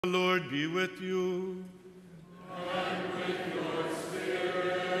The Lord be with you. And with your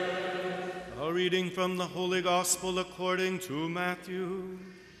spirit. A reading from the Holy Gospel according to Matthew.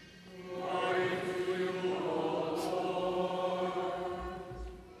 Glory to you, O Lord.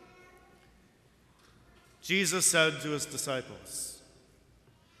 Jesus said to his disciples,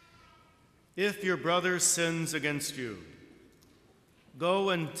 "If your brother sins against you,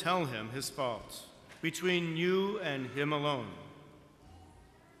 go and tell him his fault between you and him alone.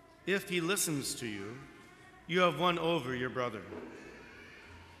 If he listens to you, you have won over your brother.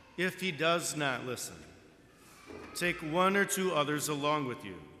 If he does not listen, take one or two others along with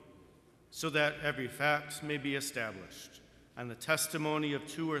you, so that every fact may be established on the testimony of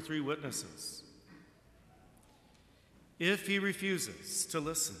 2 or 3 witnesses. If he refuses to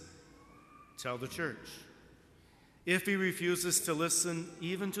listen, tell the church. If he refuses to listen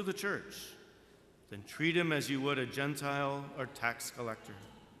even to the church, then treat him as you would a Gentile or tax collector.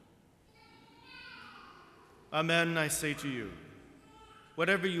 Amen, I say to you,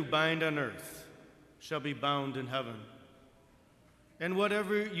 whatever you bind on earth shall be bound in heaven, and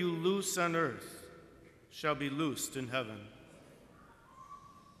whatever you loose on earth shall be loosed in heaven.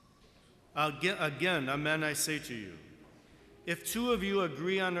 Again, amen, I say to you, if 2 of you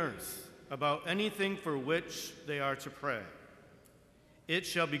agree on earth about anything for which they are to pray, it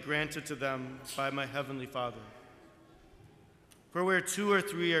shall be granted to them by my heavenly Father. For where 2 or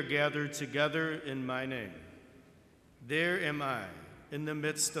 3 are gathered together in my name, there am I in the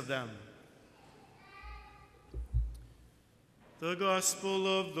midst of them." The Gospel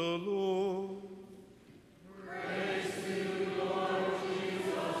of the Lord. Praise to you, Lord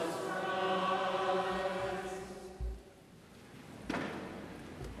Jesus Christ.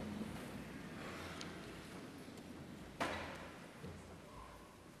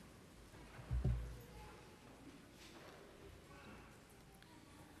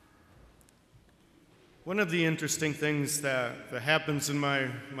 One of the interesting things that happens in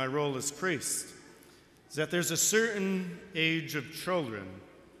my role as priest is that there's a certain age of children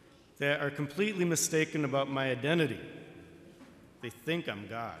that are completely mistaken about my identity. They think I'm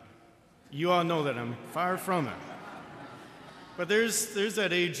God. You all know that I'm far from it. But there's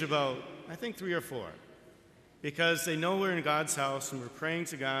that age about, I think, 3 or 4, because they know we're in God's house and we're praying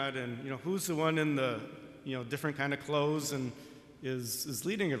to God, and who's the one in the different kind of clothes and is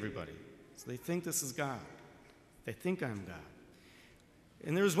leading everybody. So they think this is God. They think I'm God.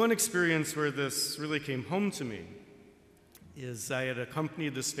 And there was one experience where this really came home to me. Is I had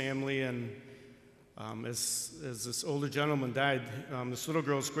accompanied this family, and as this older gentleman died, this little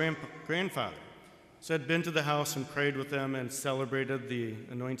girl's grandfather. So I'd been to the house and prayed with them and celebrated the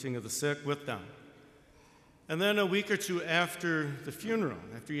anointing of the sick with them. And then a week or 2 after the funeral,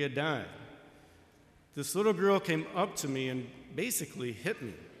 after he had died, this little girl came up to me and basically hit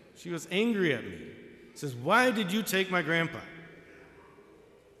me. She was angry at me. She says, "Why did you take my grandpa?"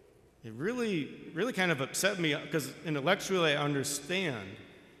 It really kind of upset me, because intellectually I understand,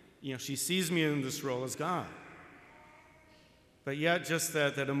 she sees me in this role as God. But yet just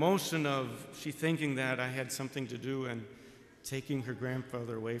that emotion of she thinking that I had something to do in taking her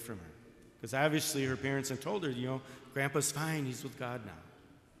grandfather away from her. Because obviously her parents had told her, Grandpa's fine, he's with God now.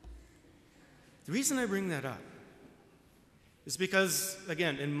 The reason I bring that up is because,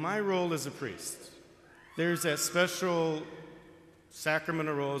 again, in my role as a priest, there's that special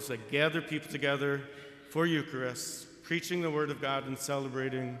sacramental roles that gather people together for Eucharist, preaching the Word of God and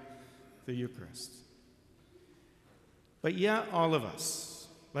celebrating the Eucharist. But yet all of us,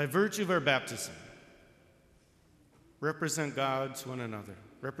 by virtue of our baptism, represent God to one another,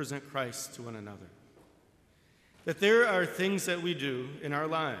 represent Christ to one another. That there are things that we do in our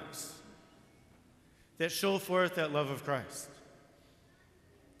lives that show forth that love of Christ.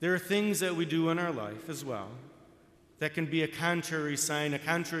 There are things that we do in our life as well that can be a contrary sign, a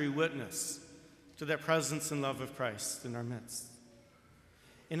contrary witness to that presence and love of Christ in our midst.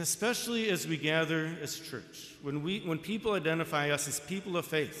 And especially as we gather as church, when people identify us as people of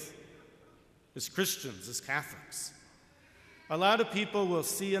faith, as Christians, as Catholics, a lot of people will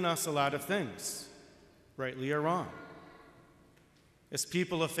see in us a lot of things, rightly or wrong. As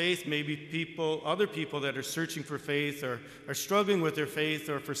people of faith, maybe other people that are searching for faith or are struggling with their faith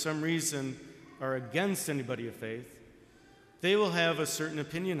or for some reason are against anybody of faith, they will have a certain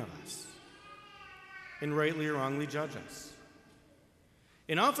opinion of us and rightly or wrongly judge us.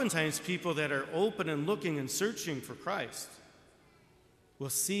 And oftentimes people that are open and looking and searching for Christ will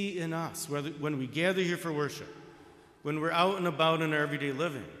see in us, when we gather here for worship, when we're out and about in our everyday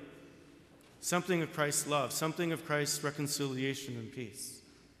living, something of Christ's love, something of Christ's reconciliation and peace.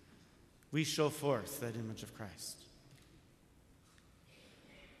 We show forth that image of Christ.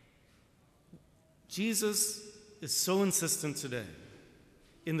 Jesus is so insistent today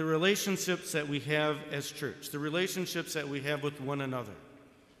in the relationships that we have as church, the relationships that we have with one another.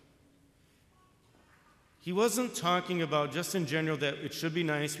 He wasn't talking about just in general that it should be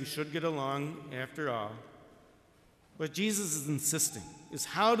nice, we should get along after all. What Jesus is insisting is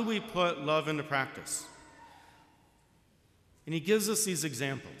how do we put love into practice? And he gives us these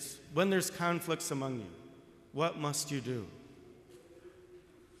examples. When there's conflicts among you, what must you do?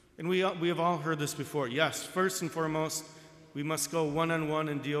 And we have all heard this before. Yes, first and foremost, we must go one-on-one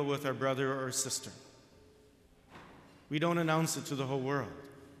and deal with our brother or sister. We don't announce it to the whole world.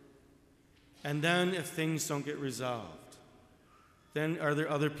 And then if things don't get resolved, then are there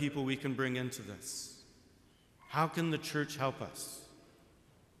other people we can bring into this? How can the church help us?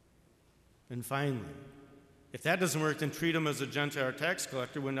 And finally, if that doesn't work, then treat them as a Gentile tax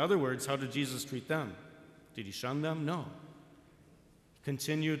collector. In other words, how did Jesus treat them? Did he shun them? No. He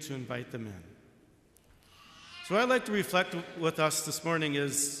continued to invite them in. So what I'd like to reflect with us this morning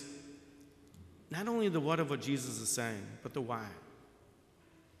is not only the what of what Jesus is saying, but the why.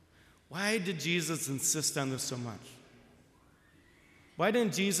 Why did Jesus insist on this so much? Why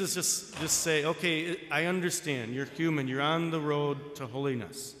didn't Jesus just say, okay, I understand, you're human, you're on the road to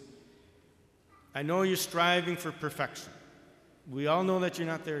holiness. I know you're striving for perfection. We all know that you're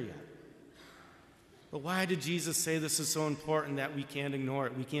not there yet. But why did Jesus say this is so important that we can't ignore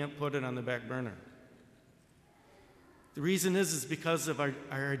it? We can't put it on the back burner. The reason is because of our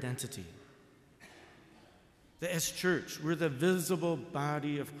identity. That as church, we're the visible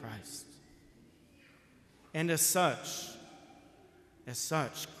body of Christ. And as such,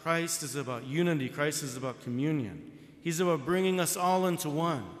 Christ is about unity. Christ is about communion. He's about bringing us all into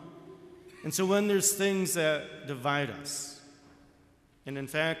one. And so when there's things that divide us, and in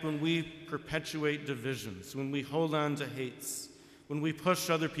fact, when we perpetuate divisions, when we hold on to hates, when we push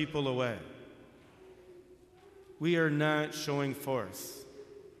other people away, we are not showing forth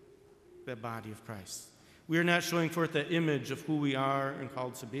that body of Christ. We are not showing forth that image of who we are and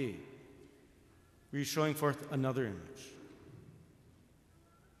called to be. We are showing forth another image.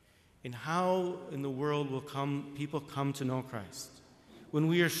 And how in the world will people come to know Christ? When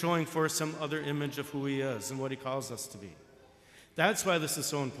we are showing forth some other image of who he is and what he calls us to be. That's why this is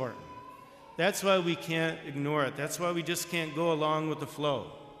so important. That's why we can't ignore it. That's why we just can't go along with the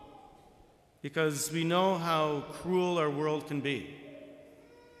flow. Because we know how cruel our world can be.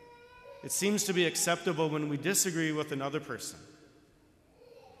 It seems to be acceptable when we disagree with another person.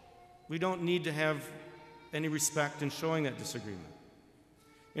 We don't need to have any respect in showing that disagreement.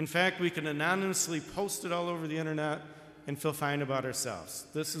 In fact, we can anonymously post it all over the internet and feel fine about ourselves.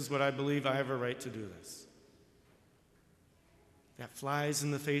 This is what I believe. I have a right to do this. That flies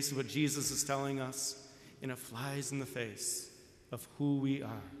in the face of what Jesus is telling us, and it flies in the face of who we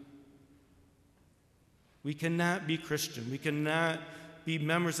are. We cannot be Christian. We cannot be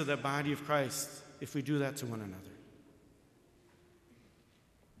members of the body of Christ if we do that to one another.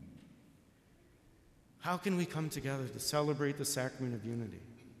 How can we come together to celebrate the sacrament of unity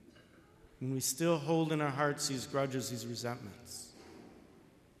when we still hold in our hearts these grudges, these resentments?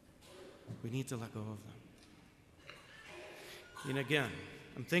 We need to let go of them. And again,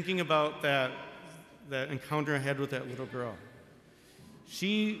 I'm thinking about that encounter I had with that little girl.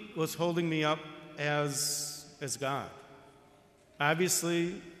 She was holding me up as God.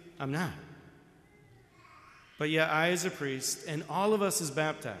 Obviously, I'm not. But yet, I as a priest, and all of us as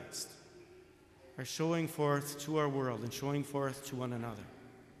baptized, are showing forth to our world and showing forth to one another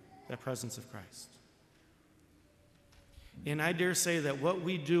that presence of Christ. And I dare say that what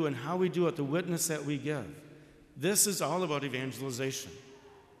we do and how we do it, the witness that we give, this is all about evangelization.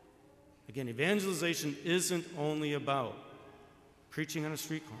 Again, evangelization isn't only about preaching on a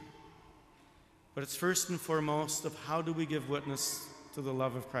street corner, but it's first and foremost of how do we give witness to the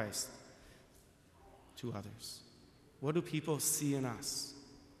love of Christ to others. What do people see in us?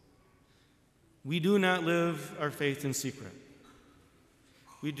 We do not live our faith in secret.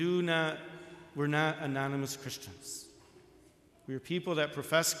 We're not anonymous Christians. We're people that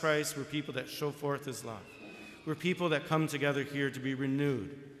profess Christ. We're people that show forth his love. We're people that come together here to be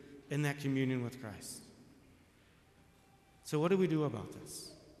renewed in that communion with Christ. So what do we do about this?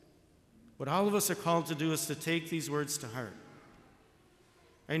 What all of us are called to do is to take these words to heart.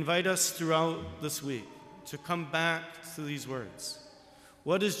 I invite us throughout this week to come back to these words.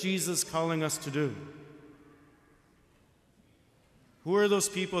 What is Jesus calling us to do? Who are those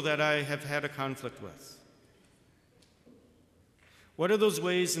people that I have had a conflict with? What are those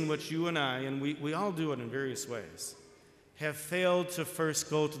ways in which you and I, and we all do it in various ways, have failed to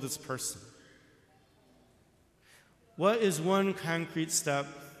first go to this person? What is one concrete step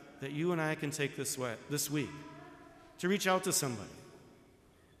that you and I can take this week to reach out to somebody.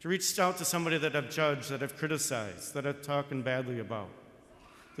 To reach out to somebody that I've judged, that I've criticized, that I've talked badly about.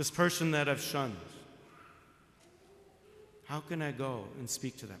 This person that I've shunned. How can I go and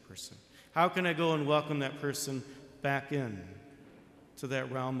speak to that person? How can I go and welcome that person back in to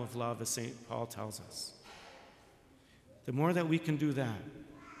that realm of love, as St. Paul tells us? The more that we can do that,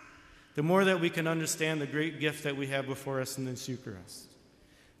 the more that we can understand the great gift that we have before us in this Eucharist,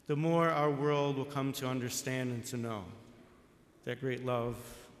 the more our world will come to understand and to know that great love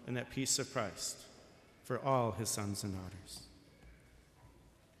and that peace of Christ for all his sons and daughters.